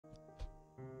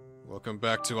Welcome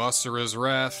back to Asura's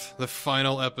Wrath, the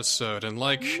final episode, and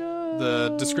like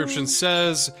the description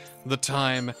says, the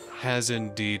time has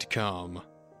indeed come.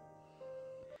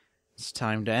 It's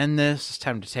time to end this, it's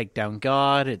time to take down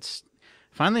God, it's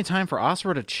finally time for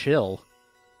Asura to chill.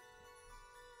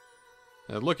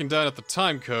 Looking down at the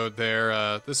time code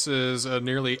there, this is a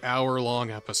nearly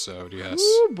hour-long episode, yes.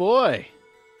 Ooh, boy.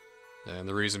 And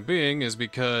the reason being is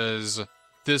because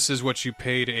this is what you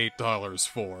paid $8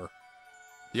 for.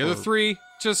 The other three,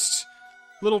 just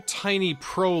little tiny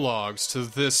prologues to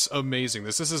this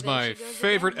amazingness. This is my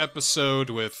favorite episode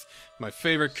with my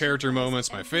favorite character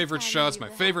moments, my favorite shots, my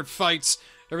favorite fights.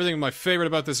 Everything my favorite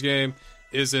about this game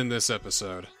is in this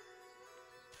episode.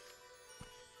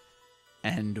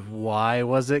 And why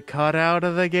was it cut out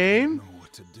of the game? I don't know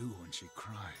what to do when she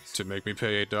cries. To make me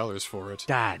pay $8 for it.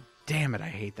 God damn it, I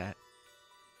hate that.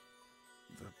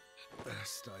 The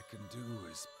best I can do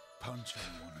is punch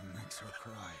anyone who makes her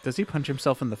cry. Does he punch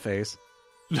himself in the face?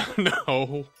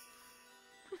 No.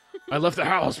 I left the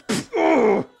house.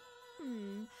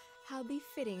 How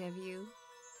befitting of you.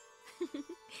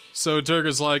 So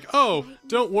Durga's like, oh,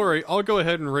 don't worry, I'll go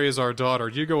ahead and raise our daughter.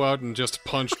 You go out and just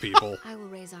punch people. I will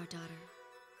raise our daughter.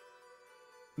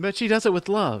 But she does it with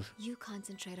love. You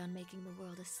concentrate on making the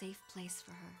world a safe place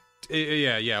for her.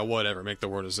 Yeah, whatever. Make the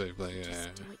world a safe place. Yeah.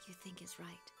 Just do what you think is right.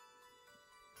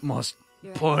 Must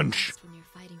You're punch. at when you're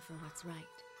fighting for what's right.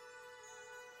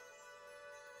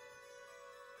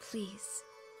 Please.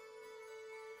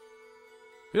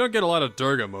 You don't get a lot of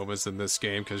Durga moments in this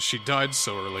game because she died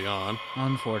so early on.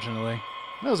 Unfortunately.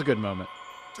 That was a good moment.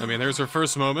 I mean, there's her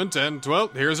first moment, and, well,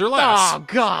 here's her last. Oh,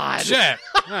 God. Shit!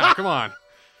 Ah, come on.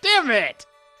 Damn it!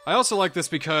 I also like this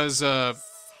because,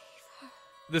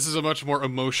 this is a much more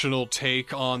emotional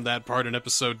take on that part in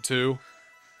episode 2.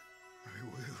 I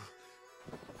will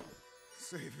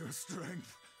save your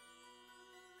strength.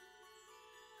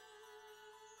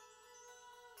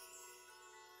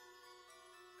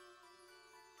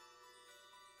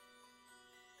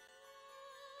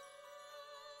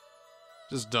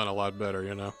 Just done a lot better,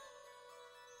 you know?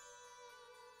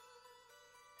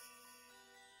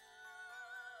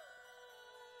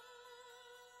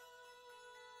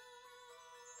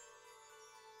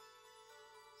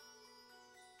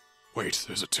 Wait,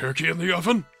 there's a turkey in the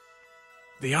oven?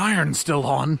 The iron's still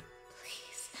on.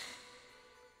 Please.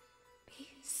 Be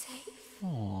safe.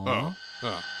 Oh,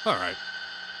 alright.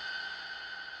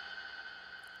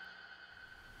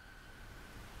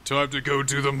 Time to go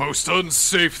do the most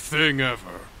unsafe thing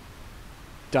ever.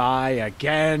 Die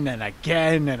again and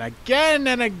again and again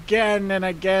and again and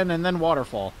again, and then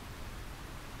waterfall.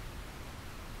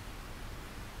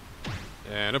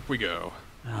 And up we go.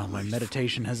 Oh, my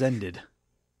meditation has ended.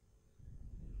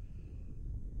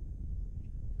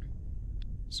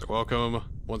 So welcome,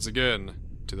 once again,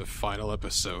 to the final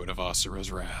episode of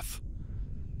Asura's Wrath.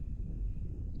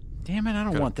 Damn it, I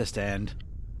don't want this to end.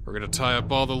 We're gonna tie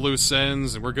up all the loose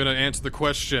ends, and we're gonna answer the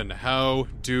question, how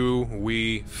do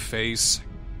we face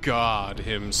God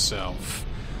himself?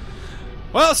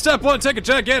 Well, step one, take a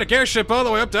gigantic airship all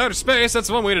the way up to outer space. That's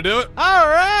one way to do it.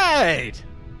 Alright!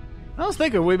 I was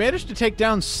thinking, we managed to take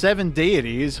down 7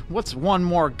 deities. What's one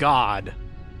more god?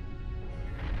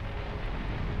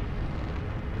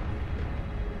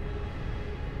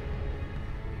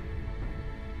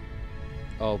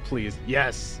 Oh, please.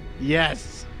 Yes!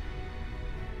 Yes!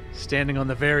 Standing on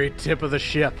the very tip of the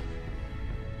ship.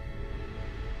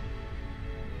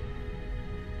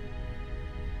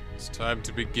 It's time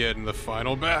to begin the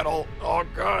final battle. Oh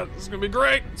god, this is gonna be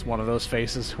great. It's one of those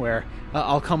faces where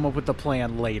I'll come up with the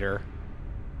plan later.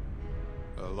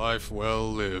 A life well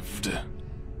lived.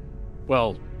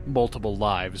 Well, multiple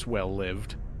lives well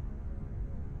lived.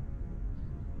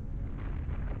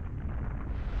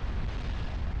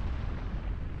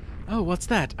 Oh, what's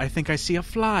that? I think I see a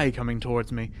fly coming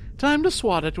towards me. Time to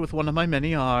swat it with one of my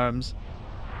many arms.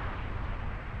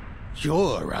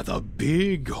 You're rather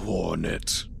big,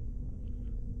 Hornet.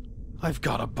 I've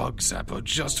got a bug zapper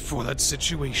just for that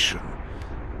situation.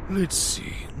 Let's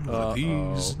see. One of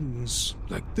these,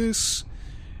 like this.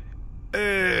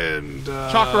 And,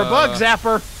 Chakra bug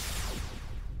zapper!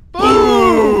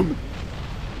 Boom!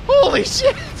 Holy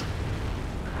shit!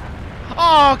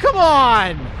 Oh, come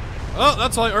on! Oh,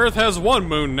 that's why Earth has one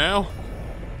moon now.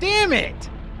 Damn it!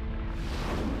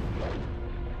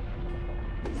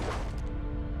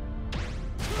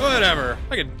 Whatever.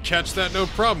 I can catch that no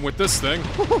problem with this thing.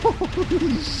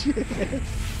 Holy shit!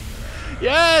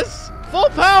 Yes! Full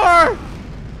power!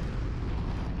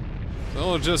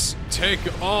 I'll just take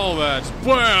all that.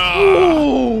 Wow!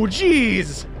 Oh,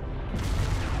 jeez!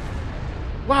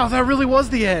 Wow, that really was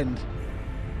the end.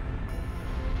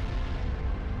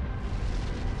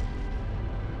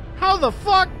 How the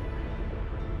fuck?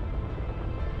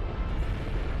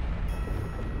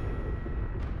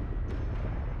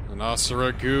 And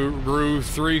Asura grew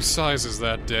 3 sizes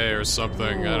that day or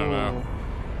something. I don't know.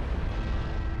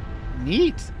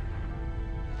 Neat.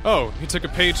 Oh, he took a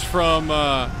page from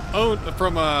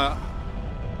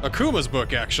Akuma's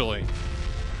book, actually.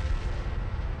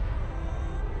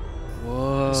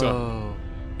 Whoa.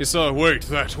 He saw, wait,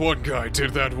 that one guy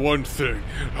did that one thing.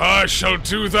 I shall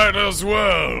do that as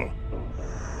well.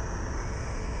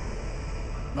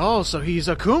 Oh, so he's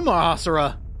Akuma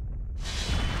Asura.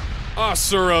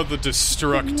 Asura the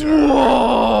Destructor.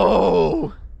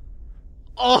 Whoa!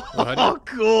 Oh, What?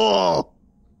 cool!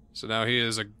 So now he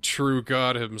is a true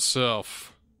god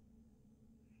himself.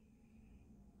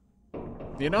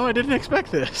 You know, I didn't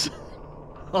expect this.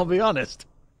 I'll be honest.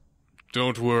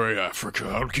 Don't worry, Africa.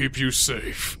 I'll keep you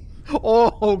safe.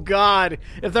 Oh, God.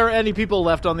 If there are any people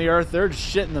left on the Earth, they're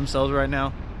just shitting themselves right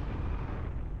now.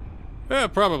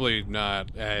 Probably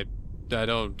not. I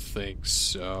don't think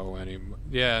so anymore.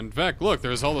 Yeah, in fact, look,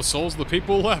 there's all the souls of the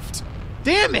people left.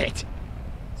 Damn it!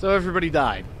 So everybody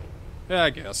died. Yeah, I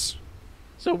guess.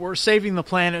 So we're saving the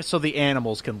planet so the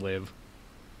animals can live.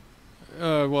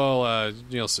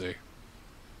 You'll see.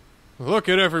 Look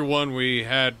at everyone we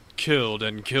had killed,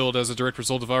 and killed as a direct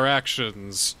result of our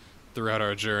actions throughout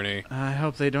our journey. I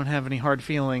hope they don't have any hard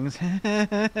feelings.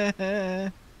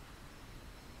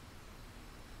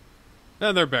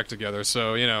 And they're back together,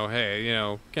 so,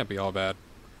 hey, can't be all bad.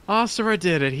 Asura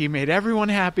did it. He made everyone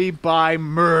happy by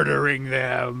murdering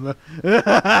them.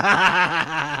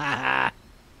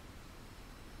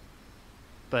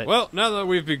 But Well, now that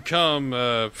we've become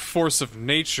a force of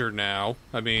nature now,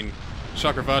 I mean,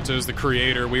 Chakravarta is the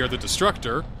creator, we are the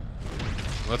destructor.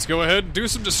 Let's go ahead and do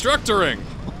some destructoring!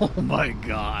 oh my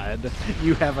god,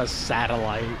 you have a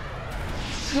satellite.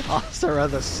 Asura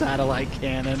the satellite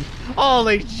cannon.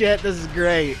 Holy shit, this is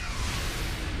great.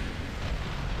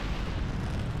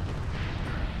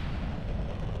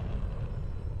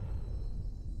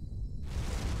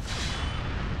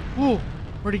 Whoa,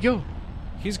 where'd he go?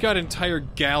 He's got entire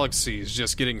galaxies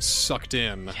just getting sucked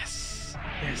in. Yes.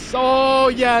 Yes. Oh,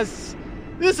 yes.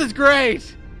 This is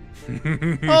great.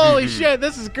 Holy shit,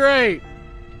 this is great.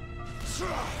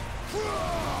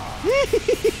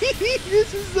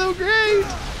 This is so great.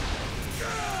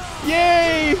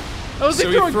 Yay. Oh, is So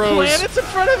he he throwing throws- planets in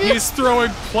front of you? He's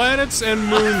throwing planets and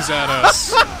moons at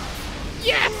us.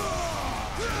 Yes.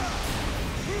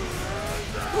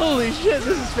 Holy shit,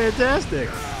 this is fantastic.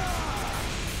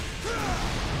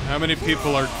 How many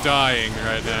people are dying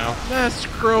right now? Nah,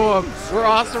 screw him. We're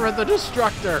Asura the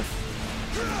Destructor.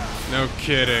 No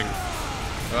kidding.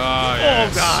 Oh,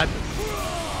 yes. Oh, God.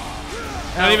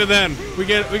 Not even then. We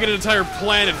get an entire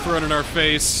planet thrown in our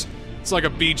face. It's like a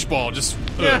beach ball, just...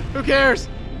 Yeah, who cares?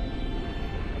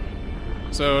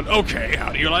 So, okay,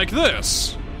 how do you like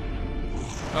this?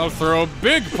 I'll throw a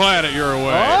big planet your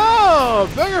way.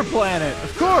 Oh, bigger planet,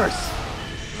 of course.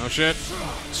 Oh, shit.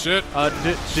 Shit.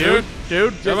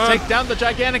 Dude, just Come on. take down the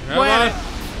gigantic Come planet. on.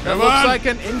 That Come looks on. like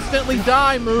an instantly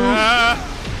die move.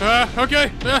 Okay.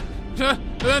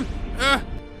 Then,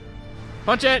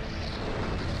 Punch it.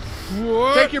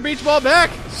 what? Take your beach ball back,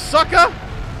 sucker.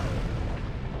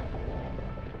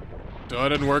 That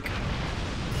didn't work.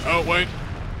 Oh, wait.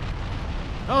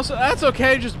 Oh, so that's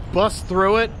okay. Just bust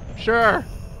through it. Sure.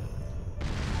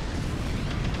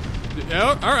 Yeah,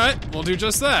 alright. We'll do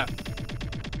just that.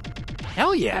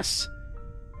 Hell yes.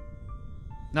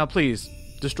 Now, please,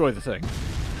 destroy the thing.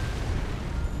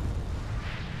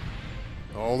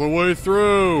 All the way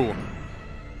through.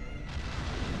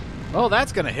 Oh,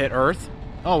 that's gonna hit Earth.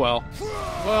 Oh well.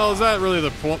 Well, is that really the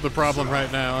problem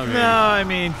right now? I mean, No, I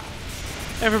mean,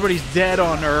 everybody's dead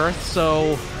on Earth,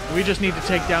 so we just need to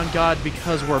take down God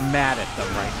because we're mad at them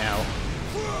right now.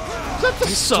 Is that the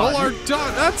sun? stole our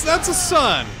dog. That's a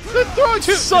sun. They're throwing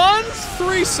suns?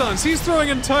 3 suns. He's throwing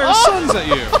entire Oh! suns at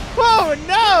you. Oh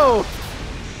no!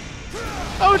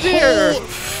 Oh dear! Whole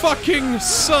fucking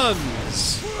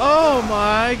suns. Oh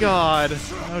my god!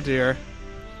 Oh dear!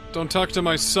 Don't talk to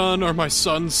my son or my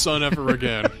son's son ever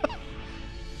again.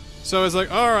 So it's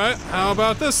like, all right, how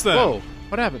about this then? Whoa!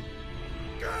 What happened?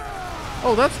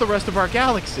 Oh, that's the rest of our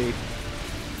galaxy.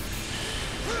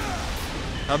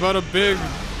 How about a big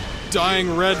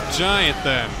dying red giant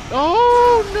then?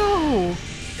 Oh no!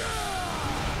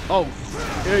 Oh,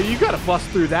 yeah, you gotta bust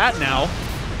through that now.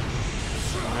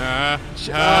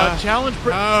 Challenge.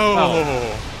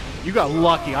 Oh. You got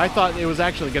lucky. I thought it was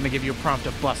actually going to give you a prompt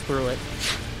to bust through it.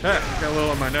 Got a little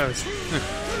on my nose.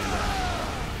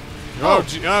 Oh.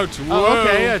 Ouch. Oh,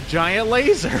 okay, a giant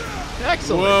laser.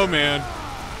 Excellent. Whoa, man.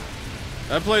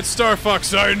 I played Star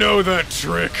Fox, I know that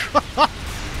trick!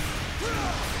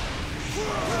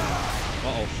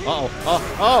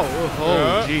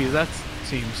 Oh, geez, that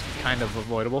seems kind of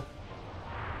avoidable.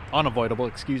 Unavoidable,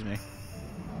 excuse me.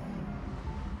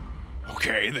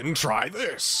 Okay, then try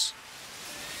this.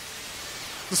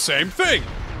 The same thing!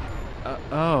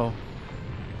 Oh.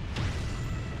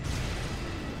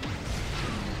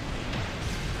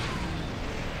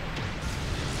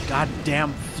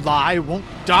 Goddamn fly won't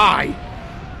die!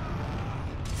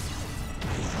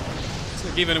 It's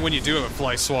like even when you do have a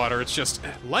fly swatter, it's just,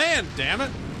 land, damn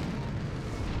it!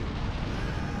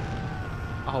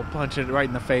 Oh, punch it right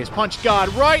in the face. Punch God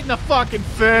right in the fucking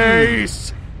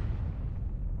face!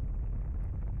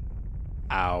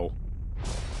 Ow.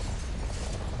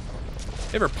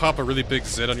 You ever pop a really big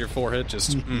zit on your forehead?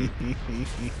 Just,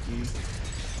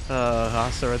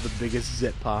 Asura, the biggest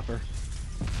zit popper.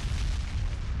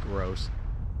 Gross.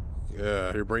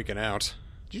 Yeah, you're breaking out.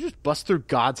 Did you just bust through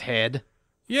God's head?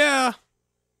 Yeah.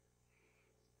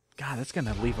 God, that's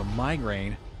gonna leave a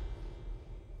migraine.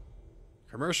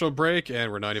 Commercial break,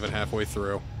 and we're not even halfway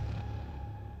through.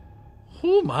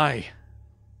 Oh my.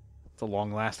 It's a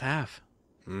long last half.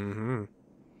 Mm-hmm.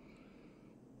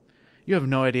 You have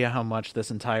no idea how much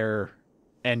this entire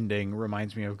ending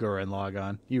reminds me of Gurren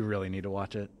Lagann. You really need to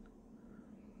watch it.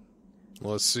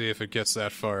 Let's see if it gets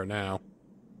that far now.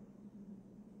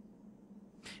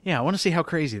 Yeah, I want to see how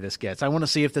crazy this gets. I want to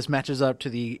see if this matches up to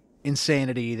the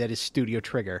insanity that is Studio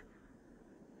Trigger.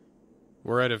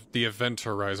 We're at the event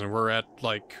horizon. We're at,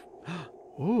 like...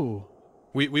 Ooh.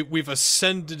 We've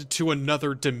ascended to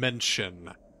another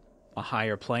dimension. A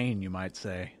higher plane, you might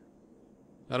say.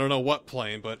 I don't know what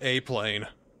plane, but a plane.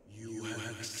 You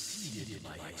have exceeded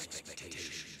my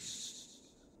expectations.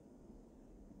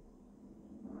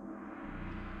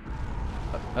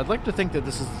 I'd like to think that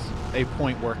this is a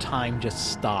point where time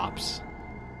just stops.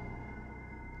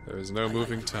 There is no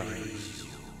moving time.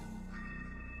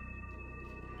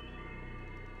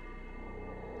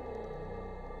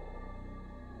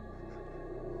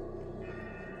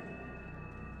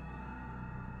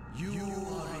 You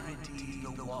are indeed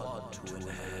the one to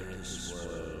inherit this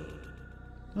world.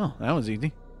 Oh, that was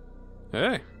easy.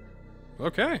 Hey.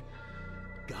 Okay.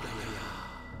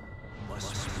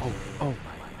 Oh,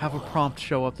 have a prompt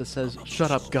show up that says,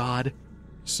 "Shut up, God."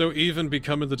 So even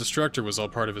becoming the Destructor was all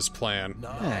part of his plan.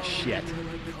 Ah, shit.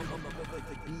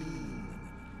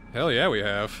 Hell yeah, we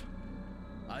have.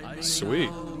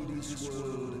 Sweet.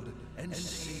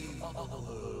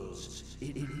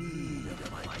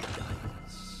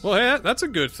 Well, hey, that's a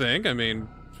good thing. I mean,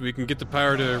 we can get the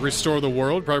power to restore the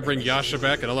world, probably bring Yasha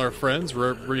back and all our friends,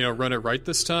 run it right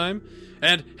this time.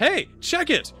 And, hey,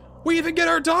 check it! We even get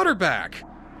our daughter back!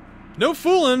 No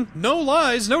fooling, no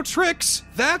lies, no tricks.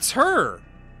 That's her!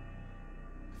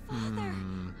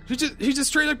 Father. He just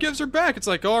straight up gives her back. It's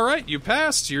like, alright, you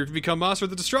passed, you've become Asura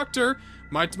the Destructor.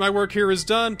 My work here is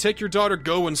done. Take your daughter,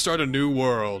 go and start a new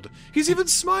world. He's even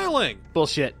smiling!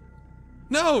 Bullshit.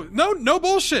 No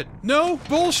bullshit! No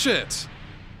bullshit!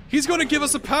 He's gonna give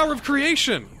us the power of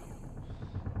creation!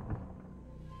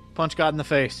 Punch God in the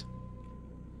face.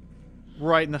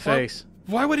 Right in the face.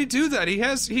 Why would he do that?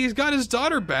 He's got his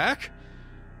daughter back.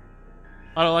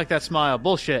 I don't like that smile.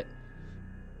 Bullshit.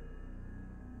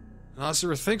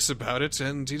 Asura thinks about it,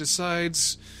 and he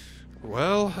decides...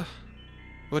 Well...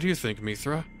 What do you think,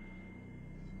 Mithra?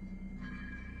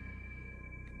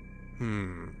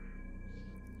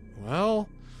 Well...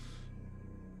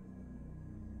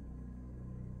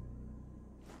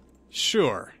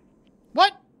 Sure.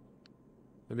 What?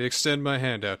 Let me extend my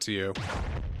hand out to you.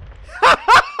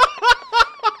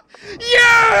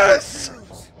 Yes!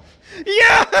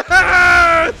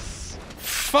 Yes!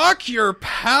 Fuck your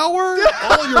power?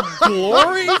 All your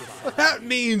glory? That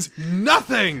means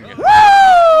nothing!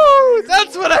 Woo!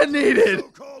 That's what I needed!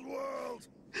 Cold world.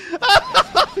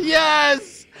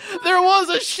 Yes! There was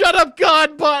a shut up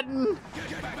God button!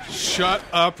 Shut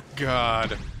up,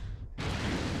 God.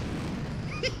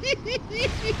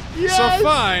 Yes! So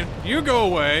fine, you go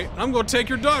away. I'm gonna take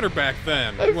your daughter back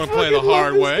then. You wanna play the fucking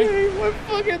hard love way? this game. I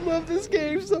fucking love this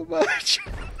game so much.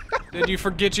 Did you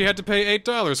forget you had to pay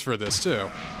 $8 for this, too?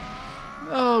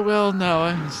 Oh, well, no,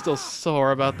 I'm still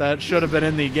sore about that. Should have been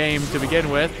in the game to begin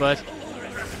with, but...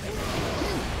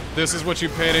 This is what you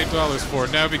paid $8 for.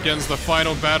 Now begins the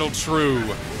final battle true.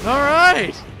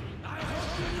 Alright!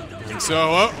 And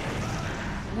so,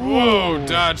 whoa,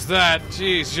 dodge that.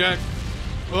 Jeez, Jack.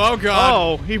 Oh, God.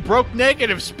 Oh, he broke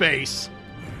negative space.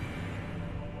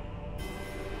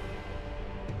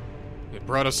 It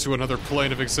brought us to another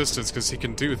plane of existence because he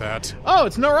can do that. Oh,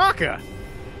 it's Naraka!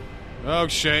 Oh,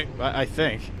 shit. I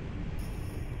think.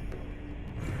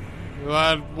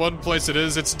 One place it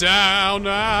is, it's down.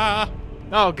 Ah.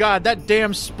 Oh god, that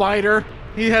damn spider.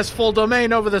 He has full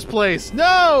domain over this place.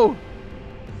 No!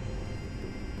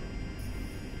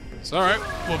 It's alright,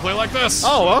 we'll play like this.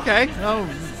 Oh, okay. Oh,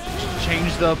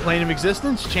 change the plane of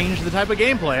existence, change the type of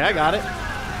gameplay. I got it.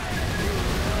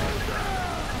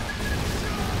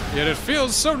 Yet it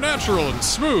feels so natural and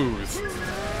smooth.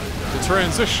 The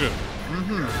transition.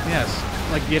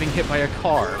 Yes, like getting hit by a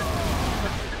car.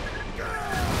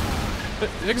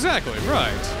 Exactly,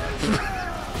 right.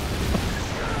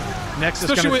 Next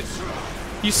Especially is gonna...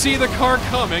 when you see the car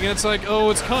coming, and it's like,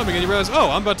 oh, it's coming, and you realize, oh,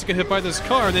 I'm about to get hit by this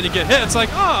car, and then you get hit, it's like,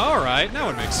 oh, alright, now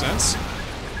it makes sense.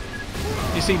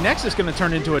 You see, next is going to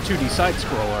turn into a 2D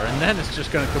side-scroller, and then it's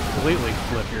just going to completely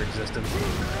flip your existence.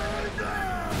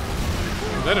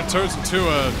 Then it turns into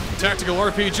a tactical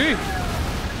RPG.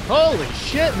 Holy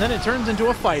shit, and then it turns into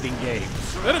a fighting game.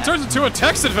 Then it turns into a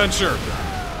text adventure.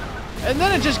 And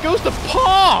then it just goes to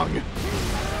Pong!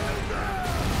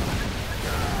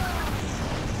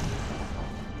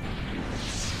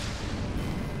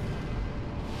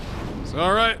 It's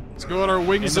alright, let's go on our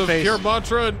wings of face. pure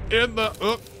mantra and in the...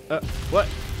 What?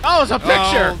 Oh, it's a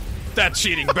picture! Oh, that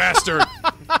cheating bastard.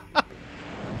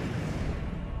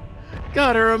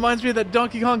 God, it reminds me of that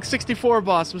Donkey Kong 64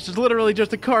 boss, which is literally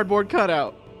just a cardboard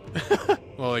cutout.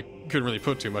 Well, I couldn't really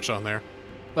put too much on there.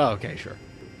 Oh, okay, sure.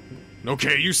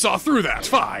 Okay, you saw through that,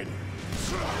 fine.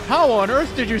 How on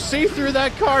earth did you see through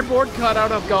that cardboard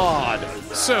cutout of God?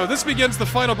 So, this begins the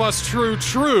final boss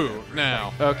true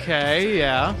now. Okay,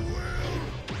 yeah.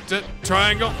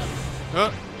 Triangle.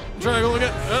 Triangle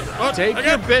again. Take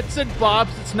again. your bits and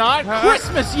bobs, it's not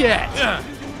Christmas yet! Yeah.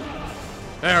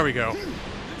 There we go.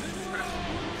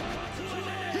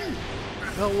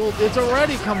 Oh, well, it's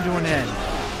already come to an end,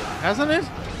 hasn't it?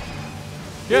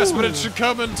 Yes, but it should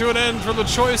come into an end from the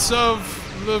choice of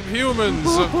the humans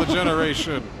of the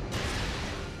generation.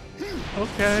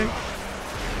 Okay.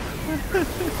 I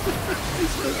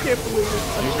still can't believe it.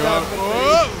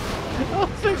 Whoa! Oh,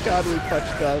 thank God we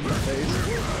punched God in the face.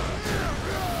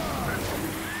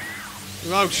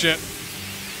 Oh, shit.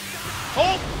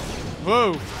 Oh!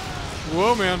 Whoa.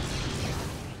 Whoa, man.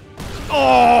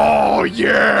 Oh,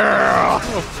 yeah!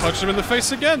 Oh, punch him in the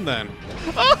face again, then.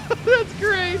 Oh, that's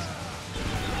great.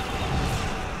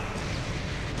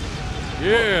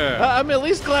 Yeah. I'm at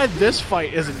least glad this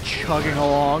fight isn't chugging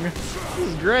along. This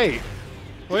is great.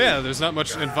 Well, yeah, there's not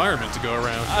much environment to go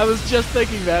around. I was just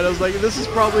thinking that. I was like, this is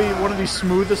probably one of the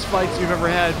smoothest fights you've ever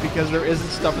had because there isn't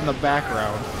stuff in the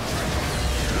background.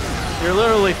 You're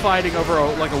literally fighting over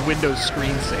like a Windows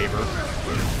screensaver.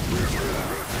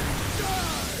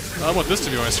 I want this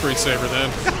to be my screensaver,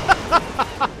 then.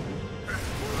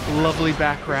 Lovely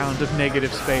background of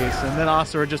negative space, and then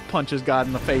Asura just punches God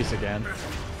in the face again.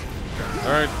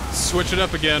 Alright, switch it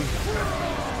up again.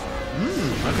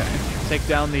 Okay. Take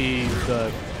down the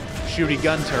shooty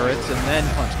gun turrets and then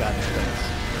punch God in the face.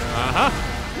 Uh-huh.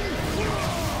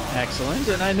 Excellent.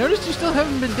 And I noticed you still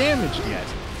haven't been damaged yet.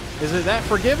 Is it that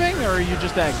forgiving, or are you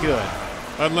just that good?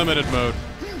 Unlimited mode.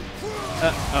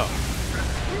 Oh.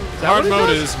 Is that Hard what it mode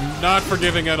does? is not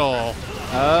forgiving at all.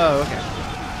 Oh, okay.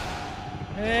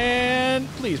 And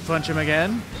please punch him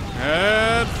again.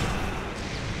 And...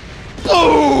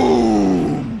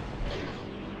 Boom!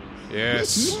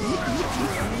 Yes.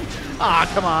 Ah,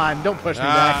 come on. Don't push me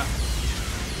back.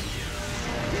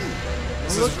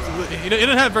 This is, he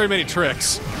didn't have very many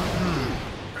tricks.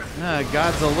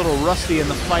 God's a little rusty in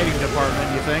the fighting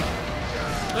department, you think?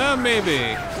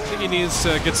 Maybe. I think he needs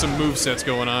to get some movesets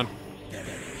going on.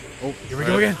 Oh, here we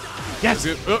go again. Yes!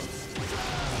 Good. Up.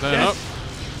 Then Yes.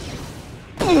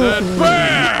 up. Then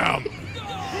BAM!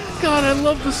 God, I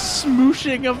love the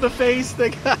smooshing of the face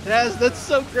that God has. That's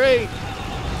so great.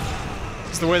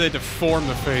 It's the way they deform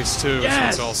the face, too, Yes. so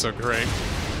it's also great.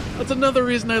 That's another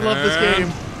reason I love this And-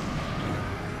 game.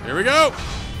 Here we go!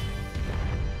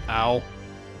 Ow.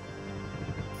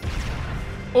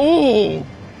 Oh,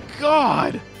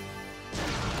 God.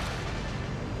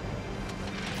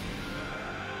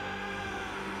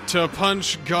 To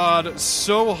punch God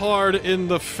so hard in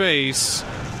the face,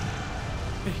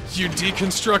 you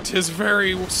deconstruct his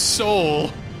very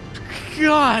soul.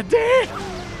 God damn.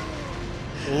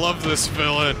 Love this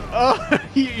villain. Oh,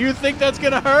 you think that's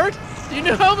gonna hurt? Do you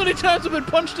know how many times I've been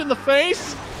punched in the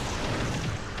face?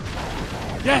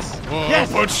 Yes. Oh, Yes.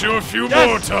 I'll punch you a few Yes.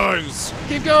 more times.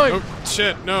 Keep going. Oh,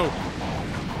 shit, no.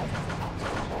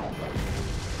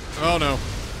 Oh, no.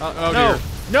 Oh, no. dear.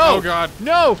 No. Oh, God.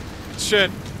 No.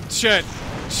 Shit. Shit.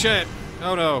 Shit.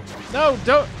 Oh, no. No.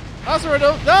 Don't. Asura,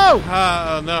 don't. No.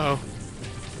 No.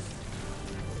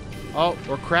 Oh,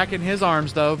 we're cracking his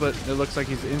arms though, but it looks like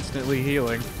he's instantly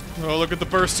healing. Oh, look at the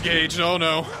burst gauge. Oh,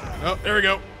 no. Oh, there we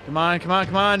go. Come on, come on,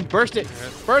 come on. Burst it.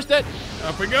 Burst it.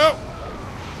 Up we go.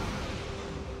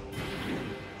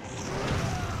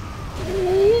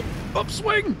 Ooh,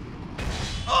 upswing.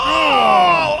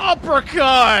 Oh,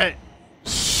 uppercut.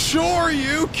 Sure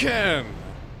you can.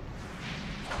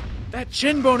 That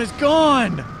chin bone is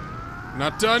gone.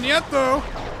 Not done yet, though.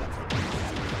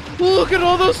 Look at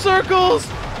all those circles.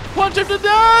 Punch him to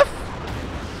death.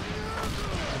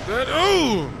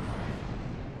 Ooh.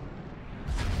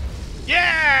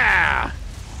 Yeah.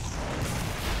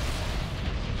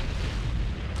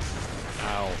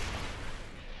 Ow.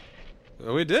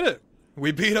 Well, we did it.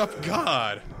 We beat up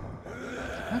God.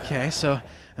 Okay, so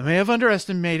I may have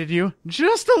underestimated you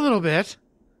just a little bit.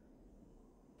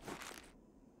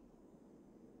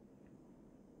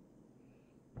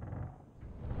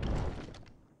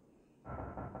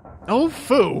 Oh,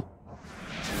 foo.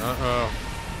 Uh-oh.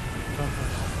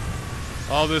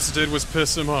 All this did was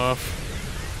piss him off.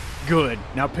 Good.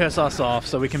 Now piss us off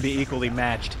so we can be equally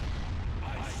matched.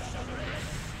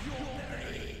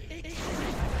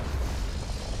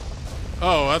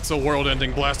 Oh, that's a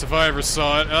world-ending blast if I ever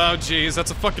saw it. Oh, jeez,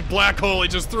 that's a fucking black hole he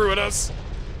just threw at us.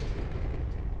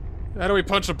 How do we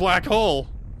punch a black hole?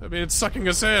 I mean, it's sucking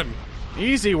us in.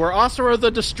 Easy, we're Asura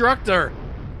the Destructor.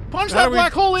 Punch How that do we-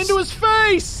 black hole into his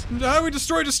face! How do we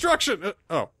destroy destruction?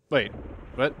 Oh. Wait,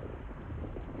 what?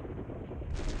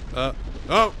 Oh.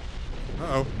 Uh-oh.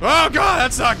 Oh, God,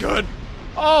 that's not good.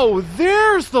 Oh,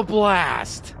 there's the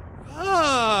blast!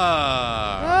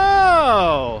 Ah.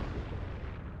 Oh!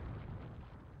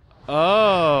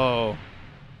 Oh.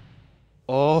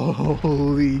 Oh,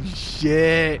 holy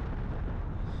shit.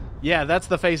 Yeah, that's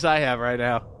the face I have right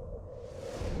now.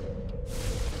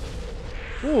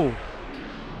 Ooh.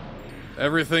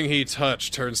 Everything he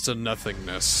touched turns to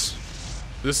nothingness.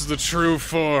 This is the true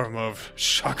form of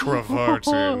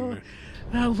Chakravartin.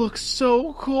 That looks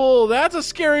so cool. That's a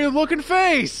scary looking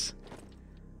face.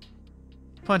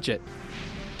 Punch it.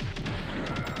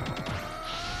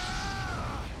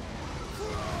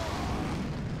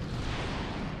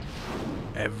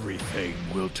 Everything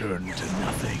will turn to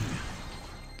nothing.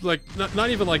 Like, not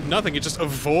even like nothing, it's just a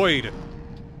void.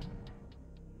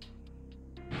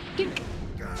 Dink.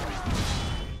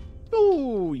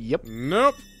 Ooh, yep.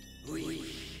 Nope.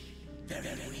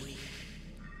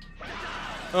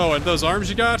 Oh, and those arms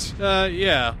you got?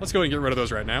 Yeah. Let's go and get rid of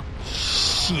those right now.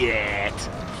 Shit.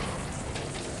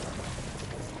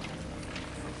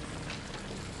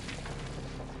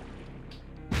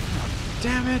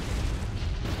 Damn it.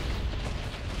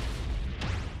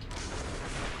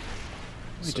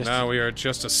 So now we are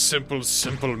just a simple,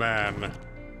 simple man.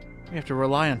 We have to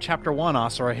rely on Chapter 1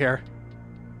 Asura here.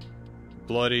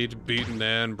 Bloodied, beaten,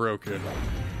 and broken.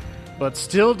 But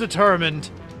still determined.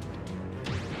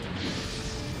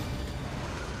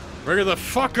 Bring her the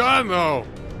fuck on, though!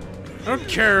 I don't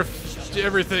care if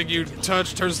everything you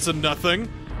touch turns to nothing.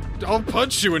 I'll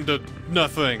punch you into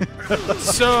nothing.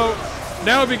 So,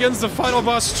 now begins the final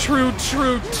boss, True.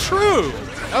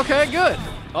 Okay, good.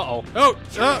 Uh-oh.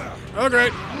 Oh,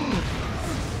 great.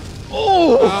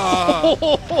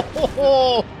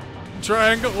 Oh!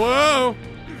 Triangle, whoa!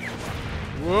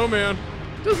 Whoa, man.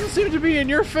 Doesn't seem to be in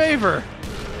your favor.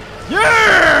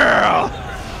 Yeah!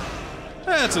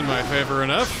 That's in my favor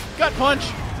enough. Gut punch.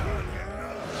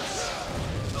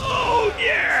 Oh,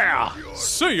 yeah!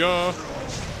 See ya!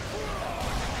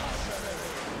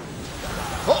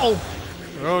 Uh-oh.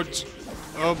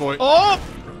 Oh boy. Oh!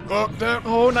 Oh, damn.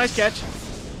 Oh, nice catch.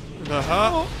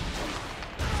 Uh-huh.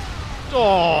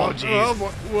 Oh, jeez. Oh, boy.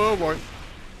 Whoa, boy.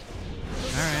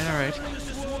 All right.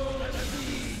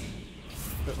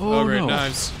 Oh, great, no.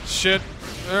 knives. Shit.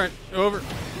 Alright, over.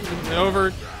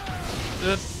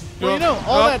 Well, you know,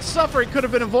 all that suffering could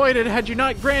have been avoided had you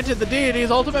not granted the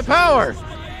deity's ultimate power.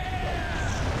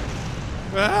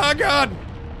 Ah, God!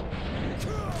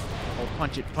 Oh,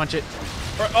 punch it.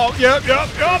 Oh, yep. Go.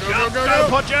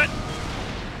 Punch it.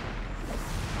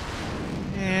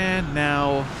 And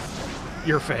now,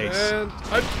 your face. And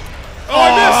I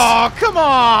Oh, come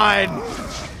on!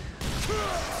 missed!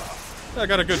 I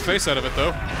got a good face out of it,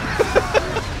 though.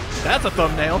 That's a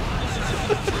thumbnail.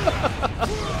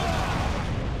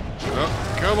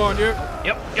 Oh, come on, you.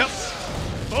 Yep.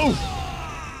 Oh!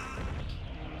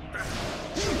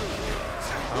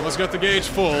 Almost got the gauge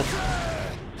full.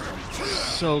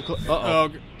 So close. Uh-oh. Oh,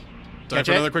 time Catch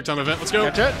for it. another quick time event. Let's go.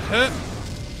 Catch it. Hit.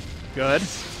 Good.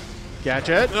 Catch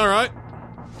it. All right.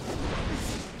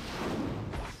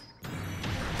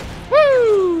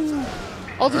 Woo!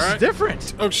 Oh, this All is right.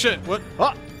 different. Oh shit! What?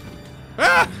 Oh,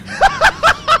 Ah!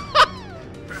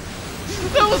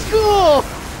 that was cool.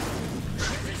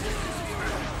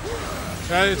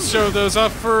 I showed those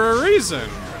up for a reason.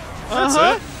 That's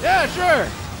it. Yeah, sure.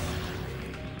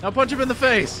 Now punch him in the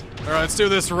face. All right, let's do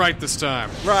this right this time.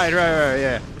 Right,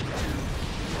 yeah.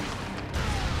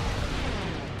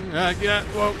 Yeah,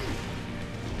 whoa.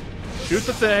 Shoot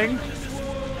the thing.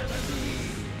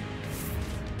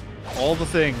 All the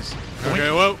things. Doink,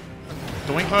 Okay, whoa.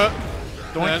 doink,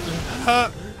 doink. And,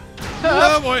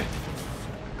 oh boy.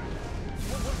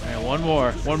 And one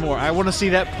more. I want to see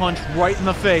that punch right in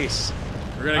the face.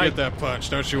 We're gonna get that punch,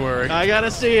 don't you worry. I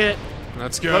gotta see it.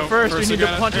 Let's go. But first we need to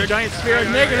gotta- punch a giant spear Aye,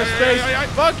 and make it aye, his aye, face. aye, aye.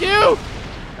 Fuck you!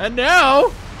 And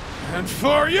now, And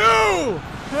for you!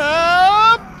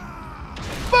 up,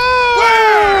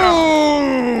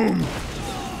 boom!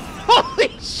 Holy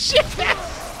shit!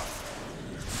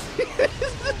 This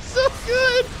is so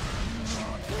good.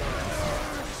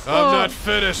 I'm not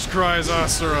finished, cries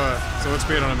Asura. So let's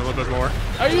beat on him a little bit more.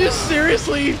 Are you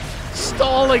seriously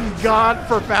stalling God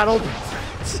for battle?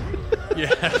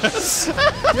 Yes.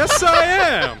 Yes, I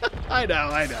am. I know.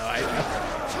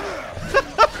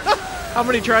 How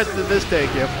many tries did this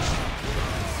take you?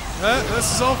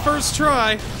 This is all first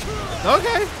try.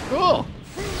 Okay, cool.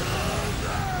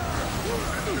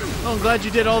 Oh, I'm glad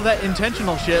you did all that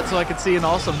intentional shit so I could see an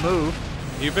awesome move.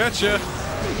 You betcha.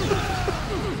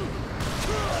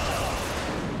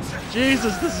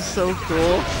 Jesus, this is so cool.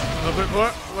 A little bit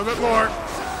more. A little bit more.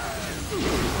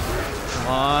 Come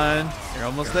on, you're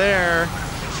almost there.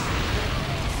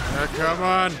 Come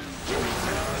on.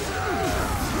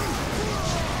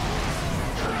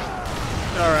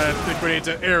 All right, I think we need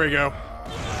to. Here we go.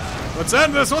 Let's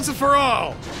end this once and for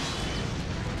all.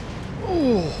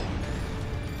 Ooh.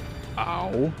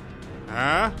 Ow.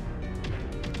 Huh?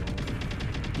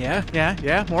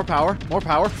 Yeah. More power.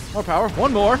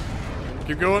 One more.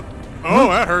 Keep going. Oh,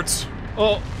 that hurts.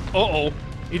 Oh.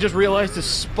 He just realized his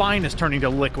spine is turning to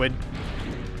liquid.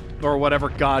 Or whatever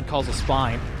God calls a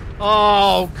spine.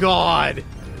 Oh, God.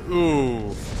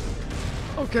 Ooh.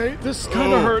 Okay, this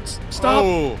kind of Oh. hurts. Stop.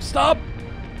 Oh. Stop.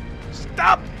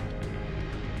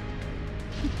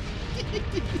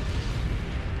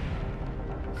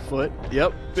 Foot.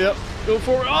 Yep. Go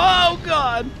forward. Oh,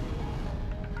 God.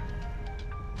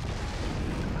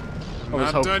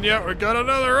 Not done yet. We got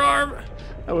another arm.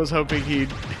 I was hoping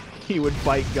he would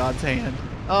bite God's hand.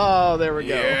 Oh, there we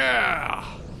go. Yeah.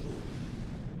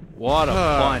 What a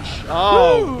punch.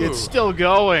 Oh, Woo. it's still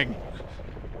going.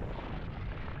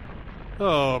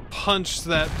 Oh, punch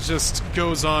that just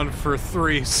goes on for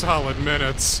 3 solid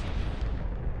minutes.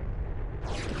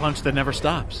 Punch that never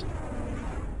stops.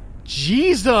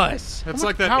 Jesus! It's How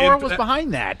like much that power imp- was that-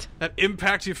 behind that. That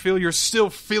impact you feel, you're still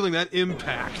feeling that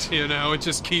impact, you know? It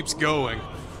just keeps going.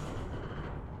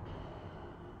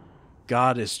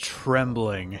 God is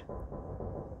trembling.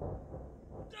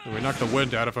 We knocked the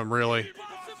wind out of him, really.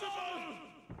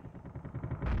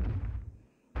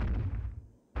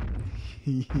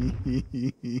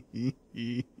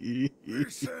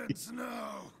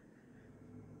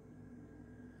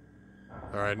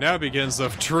 Alright, now begins the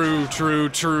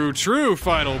true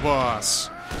final boss.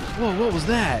 Whoa, what was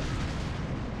that?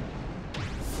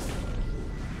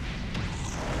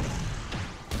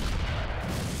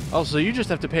 Oh, so you just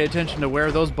have to pay attention to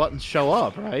where those buttons show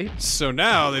up, right? So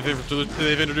now they've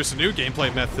introduced a new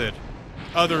gameplay method.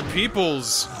 Other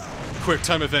people's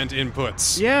QuickTime event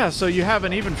inputs. Yeah, so you have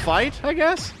an even fight, I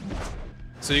guess?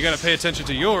 So you gotta pay attention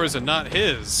to yours and not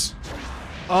his.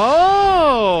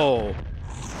 Oh!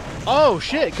 Oh,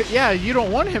 shit. Yeah, you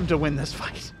don't want him to win this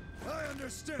fight.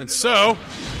 And so...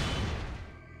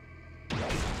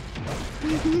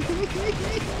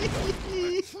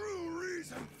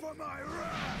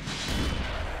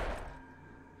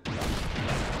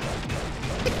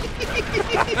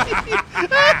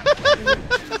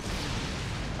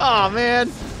 Oh,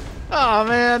 man. Oh,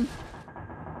 man.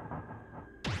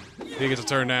 He gets a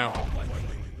turn now.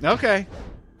 Okay.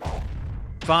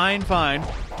 Fine.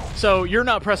 So you're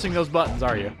not pressing those buttons,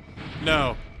 are you?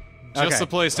 No. Just Okay. the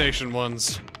PlayStation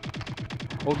ones.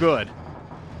 Well, good.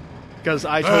 Because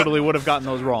I totally would have gotten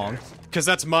those wrong. Because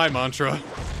that's my mantra.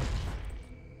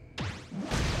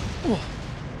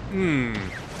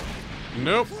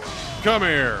 Nope. Come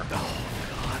here. Oh,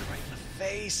 God, right in the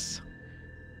face.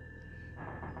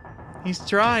 He's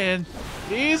trying.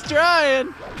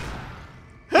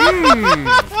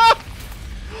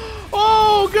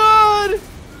 Oh, God!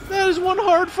 That is one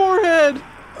hard forehead.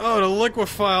 Oh, to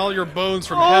liquefy all your bones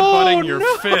from Oh, headbutting your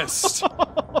no. fist.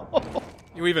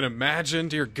 You even imagine?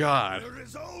 Dear God.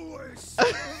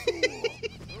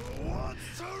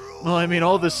 Well, I mean,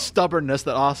 all this stubbornness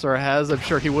that Asura has, I'm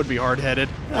sure he would be hard-headed.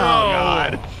 Oh,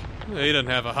 God. He doesn't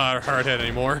have a hard head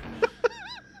anymore.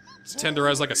 It's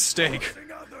tenderized like a steak.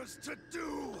 Others to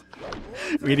do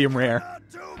Medium rare. not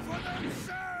do for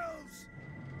themselves.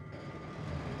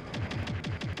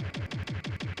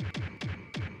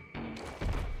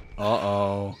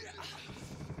 Uh-oh.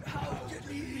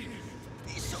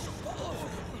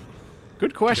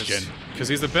 Good question. Because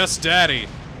he's the best daddy.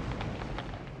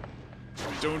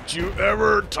 Don't you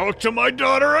ever talk to my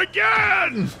daughter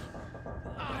again!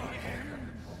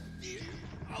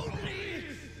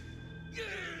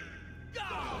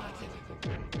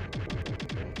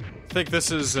 I think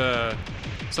this is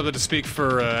something to speak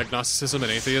for agnosticism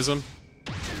and atheism.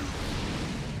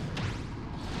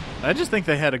 I just think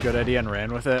they had a good idea and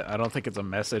ran with it. I don't think it's a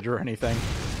message or anything.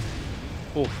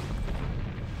 Oof.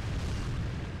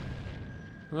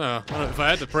 Well, if I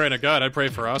had to pray to God, I'd pray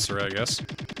for Asura, I guess.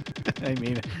 I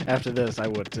mean, after this, I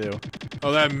would too.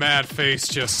 Oh, that mad face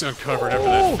just uncovered after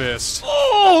that fist.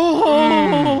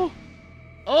 Oh!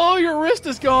 Oh, your wrist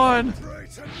is gone!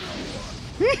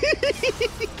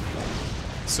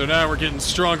 So now we're getting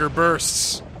stronger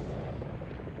bursts.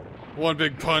 One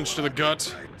big punch to the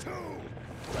gut.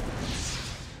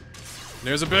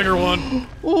 There's a bigger one.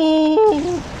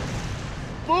 Oh!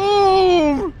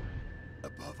 Boom!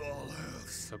 Above all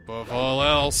else, Above all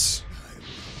else.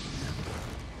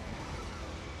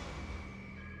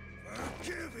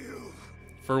 forgive you.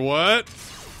 For what?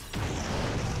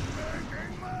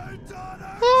 Making my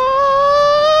daughter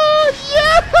Oh,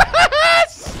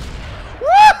 yes!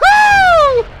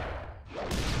 Woohoo!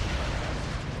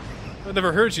 I've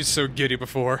never heard you so giddy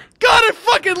before. God, I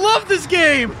fucking love this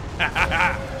game!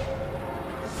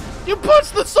 You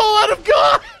punched the soul out of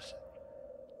God!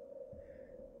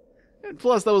 And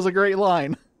plus, that was a great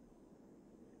line.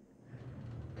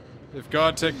 If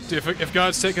God's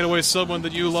taken away someone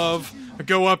that you love,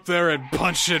 go up there and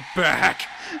punch it back.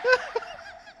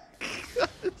 God,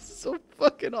 it's so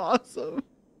fucking awesome.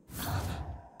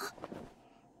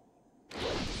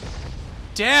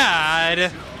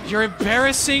 Dad, you're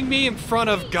embarrassing me in front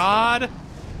of God?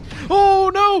 Oh,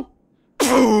 no!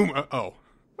 Boom! Oh.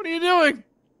 What are you doing?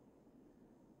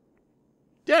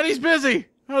 Daddy's busy!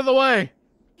 Out of the way!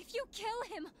 If you kill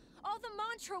him, all the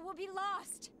mantra will be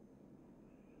lost.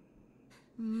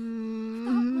 Mm.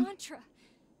 Without mantra,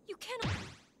 you cannot.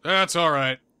 That's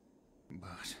alright.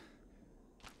 But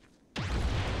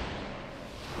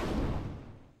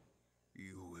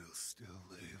you will still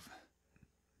live.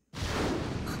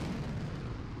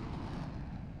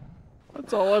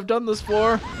 That's all I've done this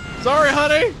for. Sorry,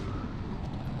 honey!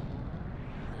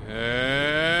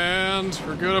 And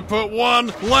we're gonna put one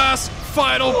last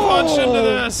final punch into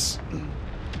this.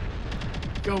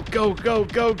 Go, go, go,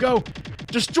 go, go!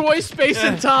 Destroy space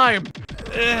and time!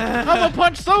 I'm a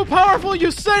punch so powerful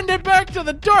you send it back to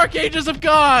the dark ages of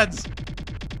gods!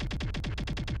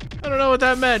 I don't know what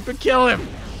that meant, but kill him!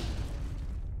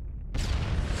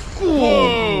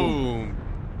 Boom!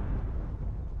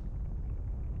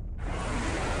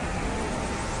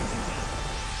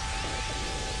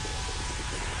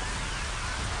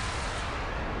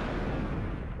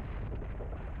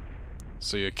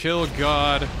 So you kill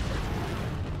God,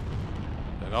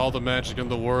 and all the magic in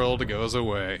the world goes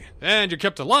away. And you're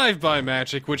kept alive by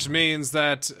magic, which means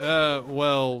that,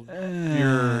 well,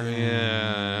 you're...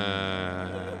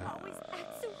 Always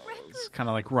act so reckless. It's kind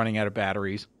of like running out of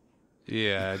batteries.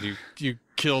 Yeah, you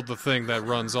killed the thing that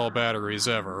runs all batteries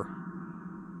ever.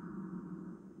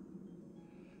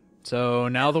 So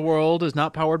now the world is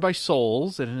not powered by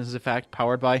souls, it is in fact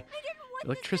powered by I didn't want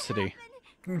electricity. This to happen.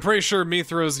 I'm pretty sure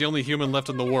Mithra's the only human left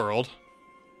in the world.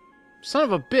 Son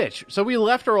of a bitch. So we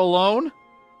left her alone?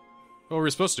 What were we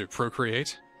supposed to do,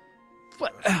 procreate?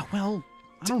 What? Well,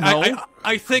 I don't know.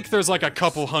 I think there's like a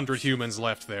couple hundred humans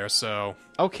left there, so...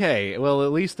 Okay, well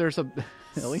at least there's a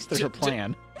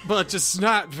plan. But just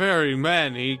not very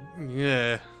many.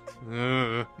 Yeah.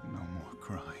 No more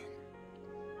crying.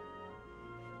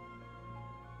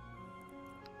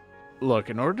 Look,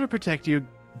 in order to protect you,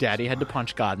 Daddy had to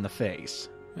punch God in the face.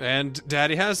 And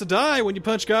Daddy has to die when you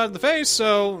punch God in the face,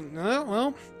 so...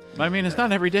 well... I mean, it's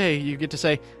not every day you get to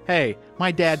say, hey,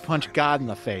 my dad punched God in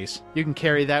the face. You can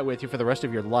carry that with you for the rest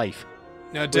of your life.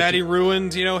 Now, Daddy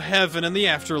ruined, heaven and the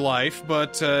afterlife,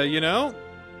 but,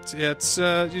 it's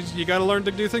you gotta learn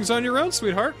to do things on your own,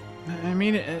 sweetheart. I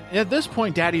mean, at this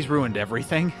point, Daddy's ruined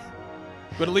everything.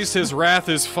 But at least his wrath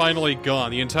is finally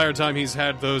gone. The entire time he's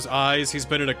had those eyes, he's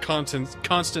been in a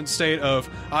constant state of,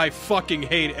 I fucking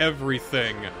hate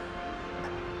everything.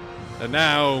 And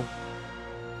now,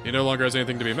 he no longer has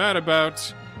anything to be mad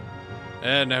about,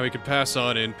 and now he can pass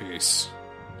on in peace.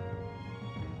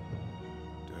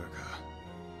 Durga,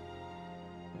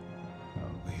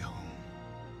 I'll be home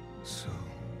soon.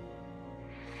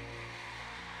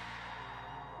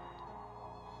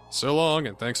 So long,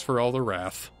 and thanks for all the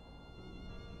wrath.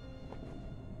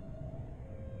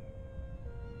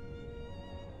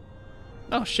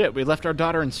 Oh shit, we left our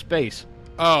daughter in space.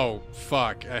 Oh,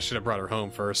 fuck. I should have brought her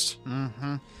home first.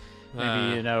 Mm-hmm.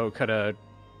 Maybe, could have,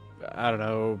 I don't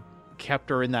know, kept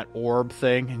her in that orb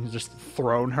thing and just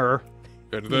thrown her.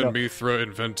 And then Mithra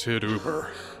invented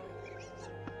Uber.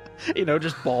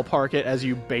 Just ballpark it as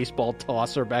you baseball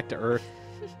toss her back to Earth.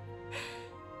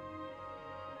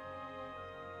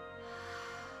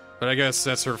 But I guess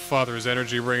that's her father's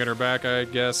energy bringing her back, I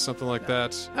guess, something like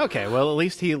that. Okay, well, at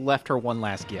least he left her one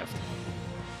last gift.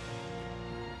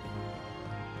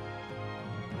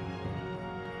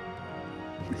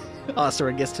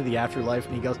 Asura gets to the afterlife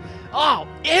and he goes, "Oh,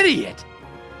 idiot!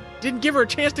 Didn't give her a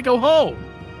chance to go home."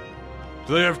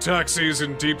 Do they have taxis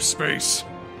in deep space?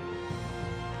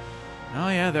 Oh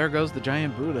yeah, there goes the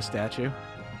giant Buddha statue.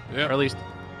 Yeah. Or at least...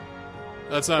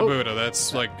 That's not Buddha,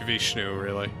 that's like Vishnu,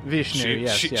 really. Vishnu,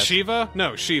 yes. Shiva?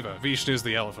 No, Shiva. Vishnu's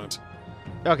the elephant.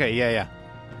 Okay, yeah.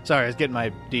 Sorry, I was getting my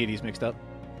deities mixed up.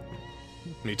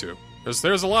 Me too.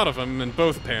 There's a lot of them in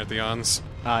both pantheons.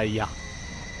 Yeah.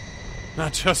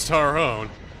 Not just our own.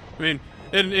 I mean,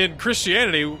 in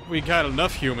Christianity, we got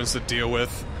enough humans to deal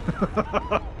with.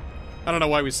 I don't know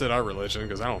why we said our religion,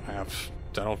 because I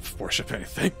don't worship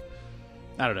anything.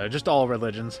 I don't know, just all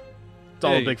religions. It's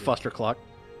all a big fustercluck.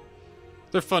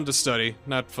 They're fun to study,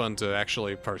 not fun to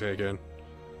actually partake in.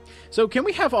 So can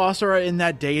we have Asura in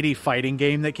that deity fighting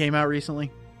game that came out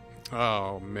recently?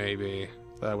 Oh, maybe.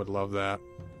 I would love that.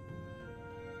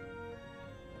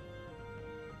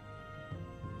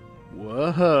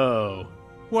 Whoa.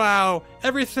 Wow,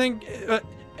 everything...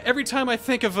 every time I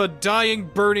think of a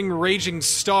dying, burning, raging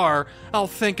star, I'll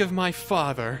think of my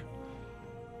father.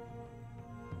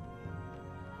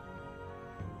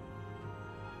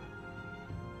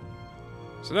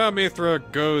 So now Mithra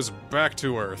goes back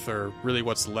to Earth, or really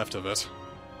what's left of it.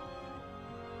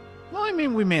 Well, I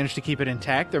mean, we managed to keep it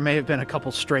intact. There may have been a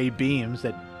couple stray beams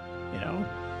that,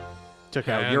 took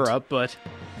out Europe, but...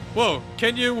 Whoa,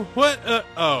 can you... What?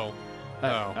 Oh.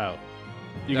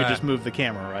 You could just move the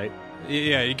camera, right?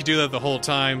 Yeah, you could do that the whole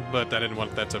time, but I didn't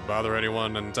want that to bother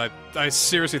anyone, and I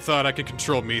seriously thought I could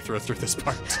control Mithra through this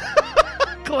part.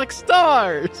 Collect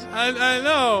stars! I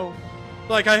know!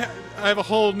 Like, I have a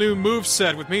whole new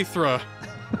moveset with Mithra.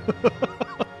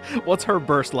 What's her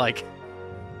burst like?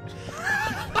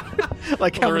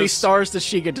 Like, how many stars does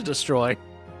she get to destroy?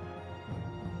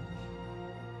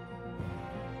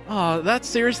 Oh, that's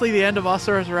seriously the end of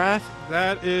Asura's Wrath?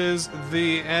 That is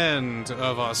the end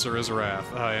of Asura's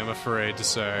Wrath, I am afraid to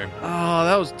say. Oh,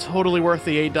 that was totally worth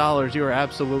the $8. You were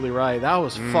absolutely right. That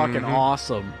was fucking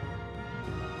awesome.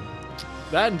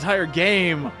 That entire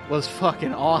game was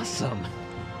fucking awesome.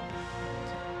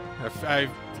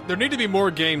 There need to be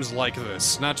more games like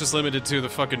this, not just limited to the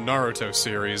fucking Naruto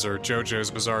series or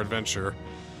JoJo's Bizarre Adventure.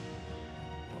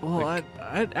 Well,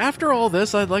 after all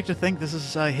this, I'd like to think this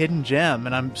is a hidden gem,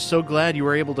 and I'm so glad you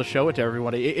were able to show it to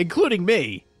everybody, including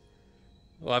me.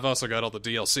 Well, I've also got all the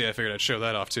DLC. I figured I'd show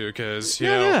that off too, because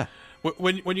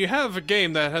when you have a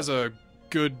game that has a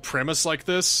good premise like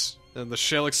this, and the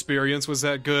shell experience was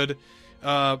that good,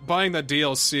 buying that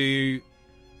DLC,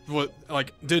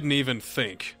 didn't even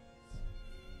think.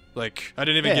 Like, I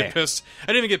didn't even get pissed. I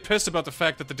didn't even get pissed about the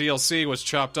fact that the DLC was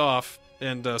chopped off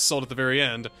and sold at the very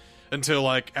end until,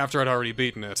 after I'd already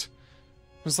beaten it.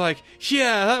 I was like,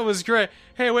 yeah, that was great.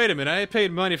 Hey, wait a minute, I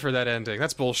paid money for that ending.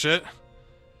 That's bullshit.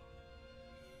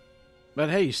 But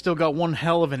hey, you still got one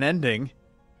hell of an ending.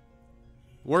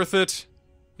 Worth it?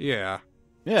 Yeah.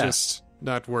 Yeah. Just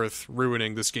not worth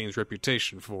ruining this game's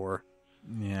reputation for.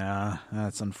 Yeah,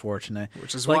 that's unfortunate.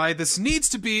 Which is why this needs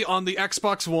to be on the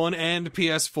Xbox One and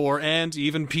PS4 and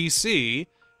even PC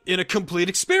in a complete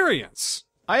experience.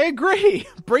 I agree.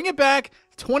 Bring it back.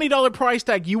 $20 price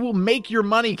tag. You will make your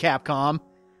money, Capcom.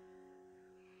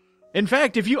 In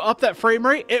fact, if you up that frame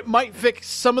rate, it might fix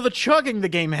some of the chugging the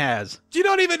game has. You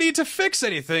don't even need to fix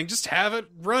anything. Just have it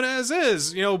run as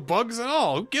is. Bugs and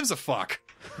all. Who gives a fuck?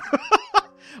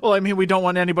 Well, I mean, we don't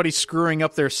want anybody screwing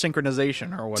up their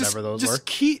synchronization or whatever those were.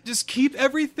 Just keep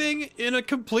everything in a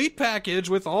complete package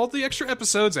with all the extra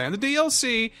episodes and the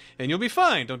DLC, and you'll be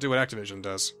fine. Don't do what Activision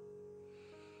does.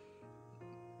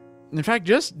 In fact,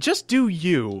 just do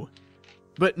you,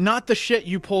 but not the shit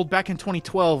you pulled back in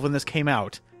 2012 when this came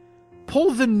out.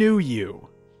 Pull the new you,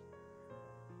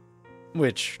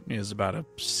 which is about a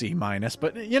C-,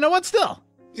 but you know what? Still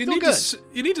you good.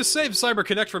 You need to save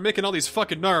CyberConnect from making all these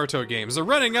fucking Naruto games. They're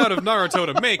running out of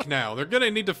Naruto to make now. They're gonna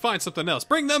need to find something else.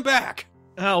 Bring them back.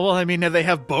 Oh, well, I mean, they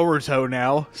have Boruto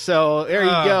now, so there you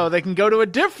go. They can go to a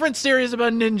different series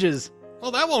about ninjas.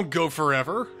 Well, that won't go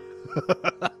forever.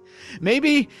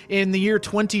 Maybe in the year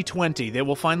 2020, they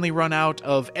will finally run out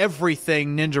of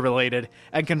everything ninja-related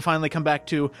and can finally come back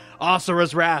to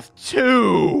Asura's Wrath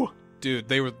 2! Dude,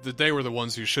 they were the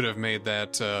ones who should have made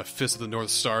that Fist of the North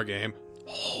Star game.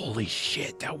 Holy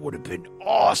shit, that would have been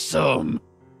awesome!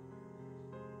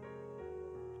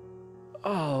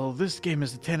 Oh, this game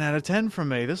is a 10 out of 10 from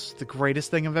me. This is the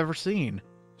greatest thing I've ever seen.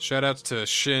 Shout out to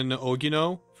Shin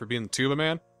Ogino for being the Tuba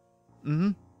Man.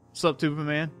 Mm-hmm. What's up, Tuba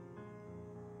Man?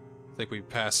 I think we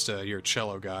passed your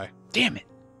cello guy. Damn it!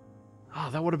 Oh,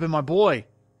 that would have been my boy.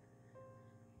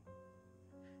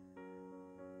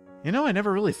 You know, I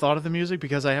never really thought of the music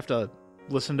because I have to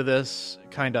listen to this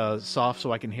kind of soft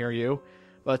so I can hear you.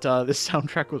 But this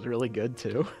soundtrack was really good,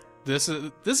 too. This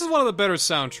is one of the better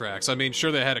soundtracks. I mean,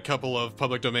 sure, they had a couple of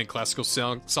public domain classical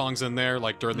songs in there,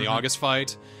 like during the August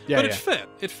fight. Yeah, but yeah. it fit.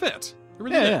 It fit. It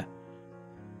really did. Yeah.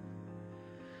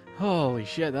 Holy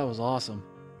shit, that was awesome.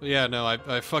 Yeah, no,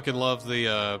 I fucking love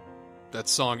the that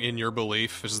song "In Your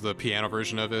Belief." This is the piano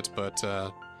version of it, but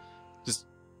just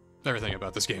everything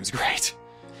about this game is great.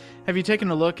 Have you taken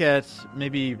a look at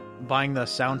maybe buying the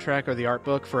soundtrack or the art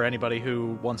book for anybody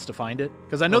who wants to find it?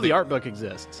 Because I know the art book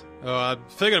exists. Oh, I'm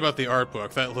thinking about the art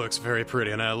book. That looks very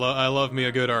pretty, and I love me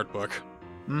a good art book.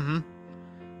 Mm-hmm.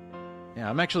 Yeah,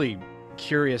 I'm actually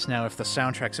curious now if the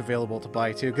soundtrack's available to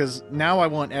buy too, because now I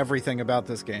want everything about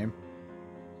this game.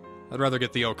 I'd rather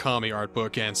get the Okami art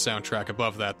book and soundtrack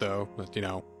above that, though. But, you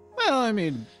know. Well, I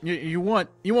mean, you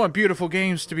want beautiful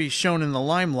games to be shown in the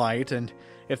limelight, and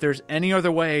if there's any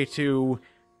other way to,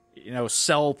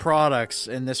 sell products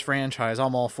in this franchise,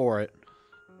 I'm all for it.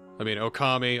 I mean,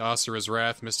 Okami, Asura's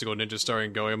Wrath, Mystical Ninja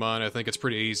starring Goemon, I think it's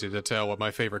pretty easy to tell what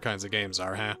my favorite kinds of games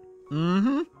are, huh?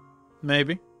 Mm-hmm.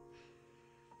 Maybe.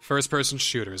 First-person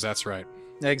shooters, that's right.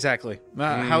 Exactly.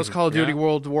 How's Call of Duty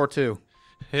World War II?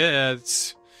 Yeah,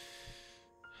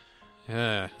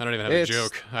 I don't even have a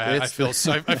joke. I feel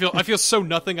so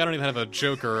nothing. I don't even have a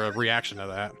joke or a reaction to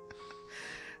that.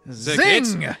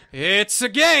 Zing! It's a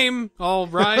game, all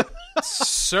right.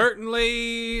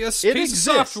 Certainly a piece of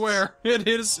software. It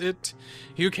is.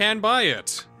 You can buy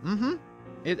it. Mm-hmm.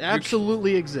 It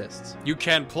absolutely exists. You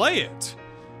can play it,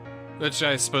 which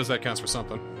I suppose that counts for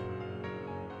something.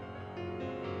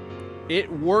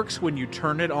 It works when you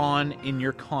turn it on in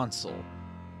your console.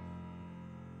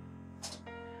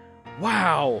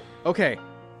 Wow. Okay,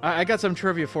 I got some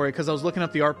trivia for you because I was looking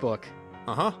up the art book.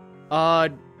 Uh-huh.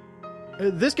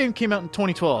 This game came out in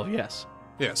 2012, yes.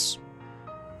 Yes.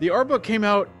 The art book came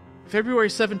out February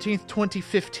 17th,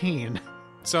 2015.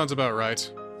 Sounds about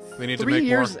right. They need 3 to make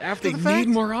years more. after they the fact?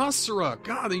 need more Asura.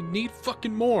 God, they need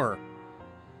fucking more.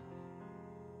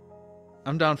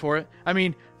 I'm down for it. I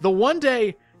mean, the one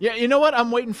day... Yeah, you know what?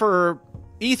 I'm waiting for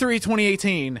E3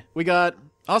 2018. We got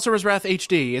Asura's Wrath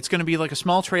HD. It's going to be like a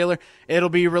small trailer. It'll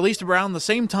be released around the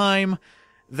same time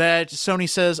that Sony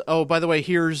says, oh, by the way,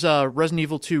 here's Resident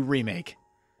Evil 2 Remake.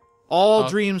 All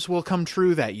dreams will come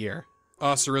true that year.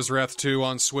 Asura's Wrath 2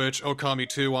 on Switch, Okami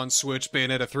 2 on Switch,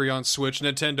 Bayonetta 3 on Switch,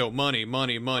 Nintendo, money,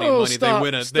 money, money, Oh, money. stop,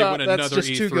 they win stop. another That's just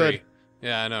E3. too good.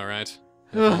 Yeah, I know, right?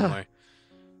 Definitely.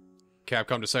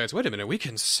 Capcom decides, wait a minute, we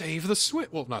can save the Switch.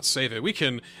 Well, not save it.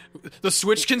 The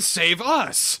Switch can save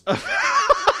us.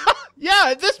 Yeah,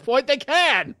 at this point they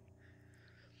can.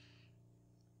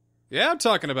 Yeah, I'm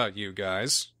talking about you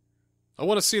guys. I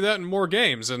want to see that in more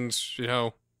games, and,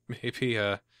 maybe,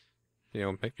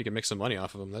 maybe you can make some money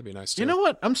off of them. That'd be nice, too. You know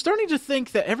what? I'm starting to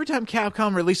think that every time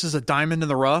Capcom releases a diamond in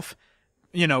the rough,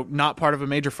 not part of a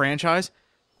major franchise,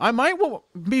 I might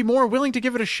be more willing to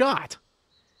give it a shot.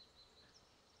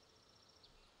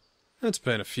 It's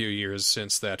been a few years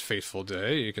since that fateful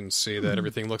day. You can see that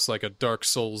everything looks like a Dark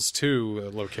Souls 2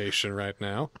 location right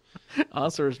now.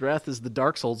 Asura's Wrath is the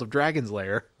Dark Souls of Dragon's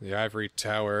Lair. The Ivory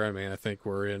Tower, I mean, I think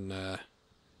we're in, I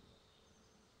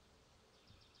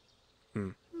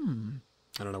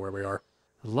don't know where we are.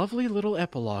 Lovely little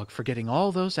epilogue for getting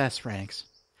all those S ranks.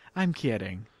 I'm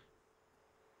kidding.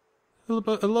 A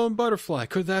lone butterfly.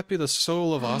 Could that be the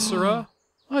soul of Asura?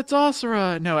 Oh, it's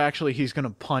Asura. No, actually, he's going to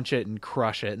punch it and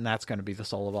crush it, and that's going to be the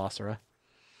soul of Asura.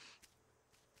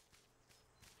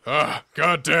 Ah,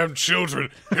 goddamn children,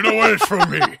 get away from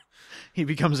me! He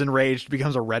becomes enraged,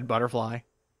 becomes a red butterfly.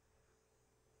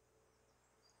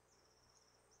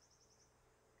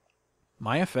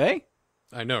 Maya Fey?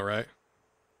 I know, right?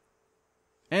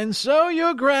 And so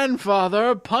your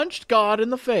grandfather punched God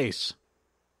in the face.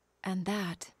 And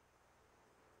that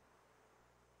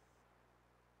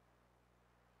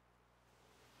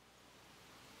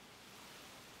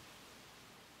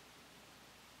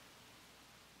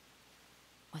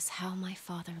was how my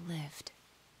father lived.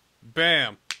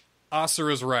 Bam!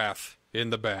 Asura's Wrath. in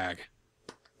the bag.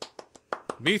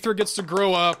 Mithra gets to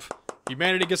grow up,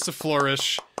 humanity gets to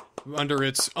flourish under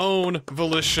its own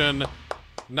volition,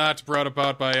 not brought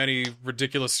about by any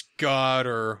ridiculous god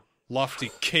or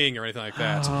lofty king or anything like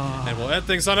that. And we'll end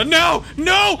things on a no!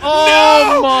 No!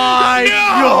 Oh no! my no!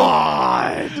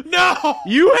 god! No!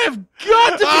 You have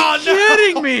got to be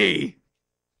kidding me!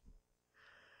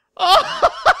 Oh,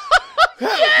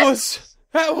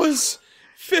 That was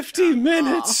 50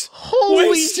 minutes. holy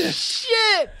wasted.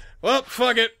 shit! Well,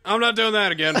 fuck it. I'm not doing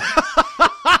that again.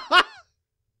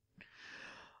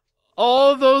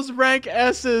 All those rank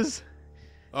S's.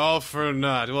 All for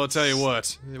naught. Well, I'll tell you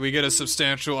what. We get a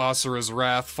substantial Asura's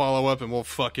Wrath follow-up and we'll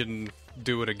fucking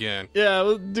do it again. Yeah,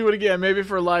 we'll do it again, maybe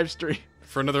for a live stream.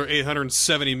 For another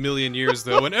 870 million years,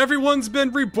 though, and everyone's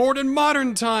been reborn in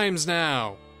modern times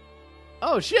now.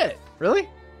 Oh shit, really?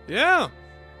 Yeah.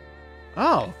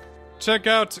 Oh. Check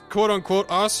out quote-unquote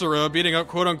Asura beating up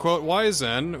quote-unquote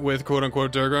Wizen with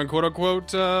quote-unquote Durga and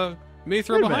quote-unquote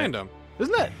Mithra Wait a behind minute. him.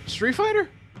 Isn't that Street Fighter?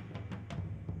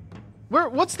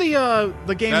 What's the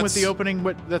game with the opening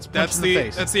that's punched in the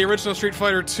face? That's the original Street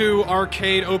Fighter 2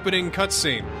 arcade opening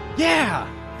cutscene. Yeah!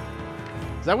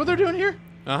 Is that what they're doing here?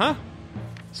 Uh-huh.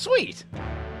 Sweet!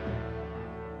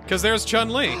 Because there's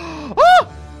Chun-Li.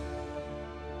 Oh!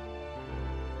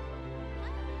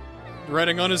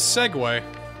 Riding on his Segway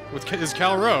with his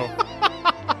Calro.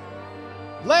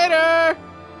 Later!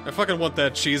 I fucking want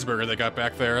that cheeseburger they got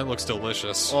back there. It looks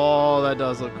delicious. Oh, that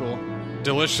does look cool.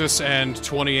 Delicious and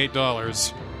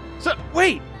 $28. So,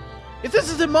 wait! If this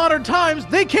is in modern times,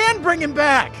 they can bring him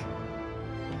back!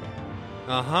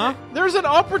 Uh-huh. There's an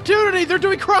opportunity! They're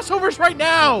doing crossovers right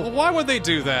now! Well, why would they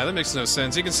do that? That makes no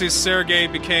sense. You can see Sergei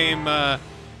became a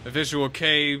Visual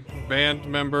K band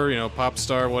member, you know, pop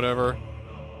star, whatever.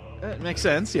 It makes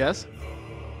sense, yes.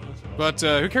 But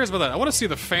who cares about that? I want to see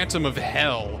the Phantom of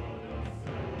Hell.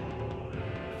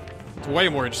 It's way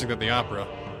more interesting than the opera.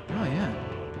 Oh, yeah.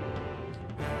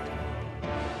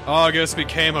 August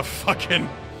became a fucking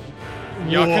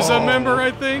Yakuza Whoa. member,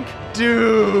 I think?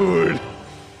 Dude!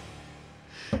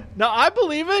 Now, I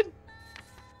believe it.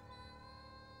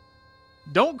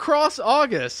 Don't cross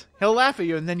August. He'll laugh at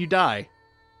you and then you die.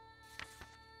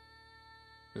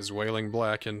 Is Wailing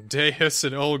Black, and Deus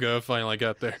and Olga finally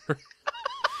got there.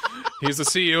 He's the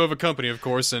CEO of a company, of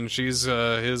course, and she's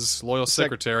his loyal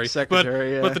secretary.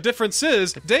 Secretary, yeah. But the difference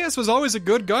is, Deus was always a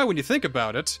good guy when you think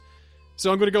about it.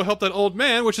 So I'm going to go help that old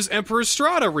man, which is Emperor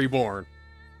Strata reborn.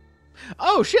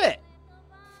 Oh, shit!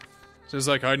 So he's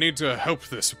like, I need to help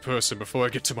this person before I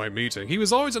get to my meeting. He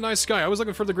was always a nice guy. I was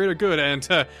looking for the greater good,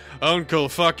 and Uncle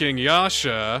fucking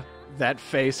Yasha... That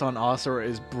face on Asura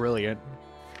is brilliant.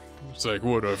 It's like,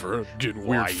 whatever, I'm getting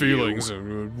weird Why feelings,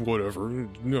 and whatever,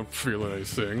 I'm not feeling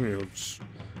anything, you know,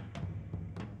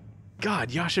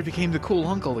 God, Yasha became the cool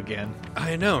uncle again.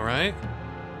 I know, right?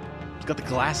 He's got the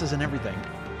glasses and everything.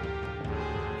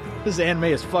 This anime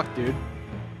is fucked, dude.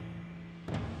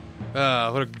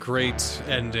 What a great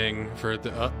ending for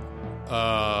the,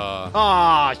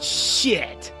 Aw,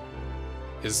 shit!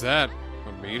 is that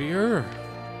a meteor?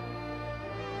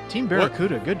 Team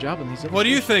Barracuda, good job on these episodes. What do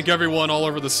you think, everyone all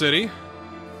over the city?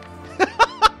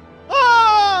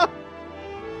 Ah!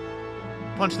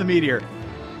 Punch the meteor.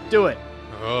 Do it.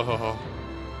 Oh,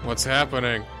 what's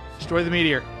happening? Destroy the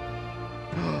meteor.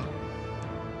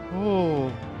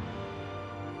 Oh.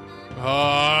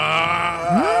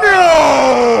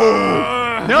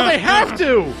 No! Now they have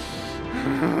to!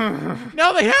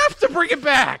 Now they have to bring it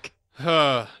back!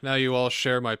 Now you all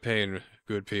share my pain,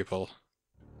 good people.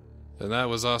 And that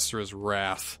was Asura's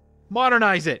Wrath.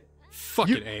 Modernize it.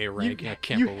 Fucking A rank. I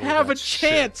can't believe You have that a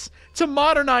chance to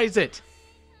modernize it.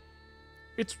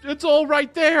 It's all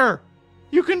right there.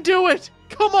 You can do it.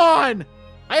 Come on.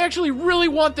 I actually really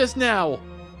want this now.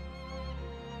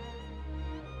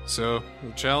 So,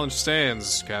 the challenge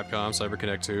stands, Capcom,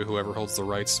 CyberConnect 2, whoever holds the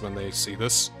rights when they see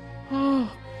this.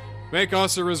 Make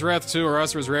Asura's Wrath 2 or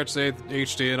Asura's Wrath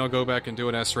HD, and I'll go back and do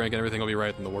an S rank and everything will be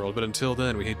right in the world. But until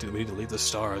then, we need to leave the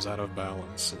stars out of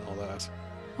balance and all that.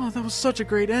 Oh, that was such a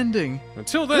great ending.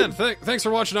 Until then, thanks for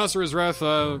watching Asura's Wrath.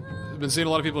 I've been seeing a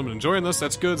lot of people have been enjoying this.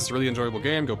 That's good. It's a really enjoyable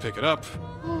game. Go pick it up.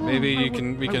 Maybe we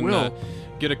can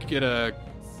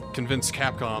convince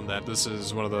Capcom that this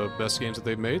is one of the best games that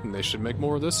they've made, and they should make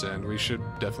more of this, and we should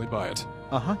definitely buy it.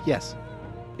 Yes.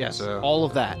 Yes. So- all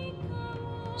of that.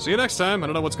 See you next time. I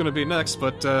don't know what's going to be next,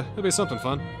 but it'll be something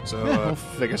fun. So, We'll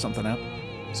figure something out.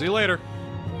 see you later.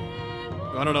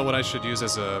 I don't know what I should use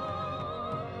as to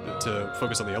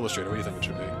focus on the illustrator. What do you think it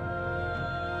should be?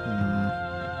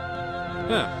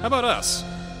 Yeah, how about us?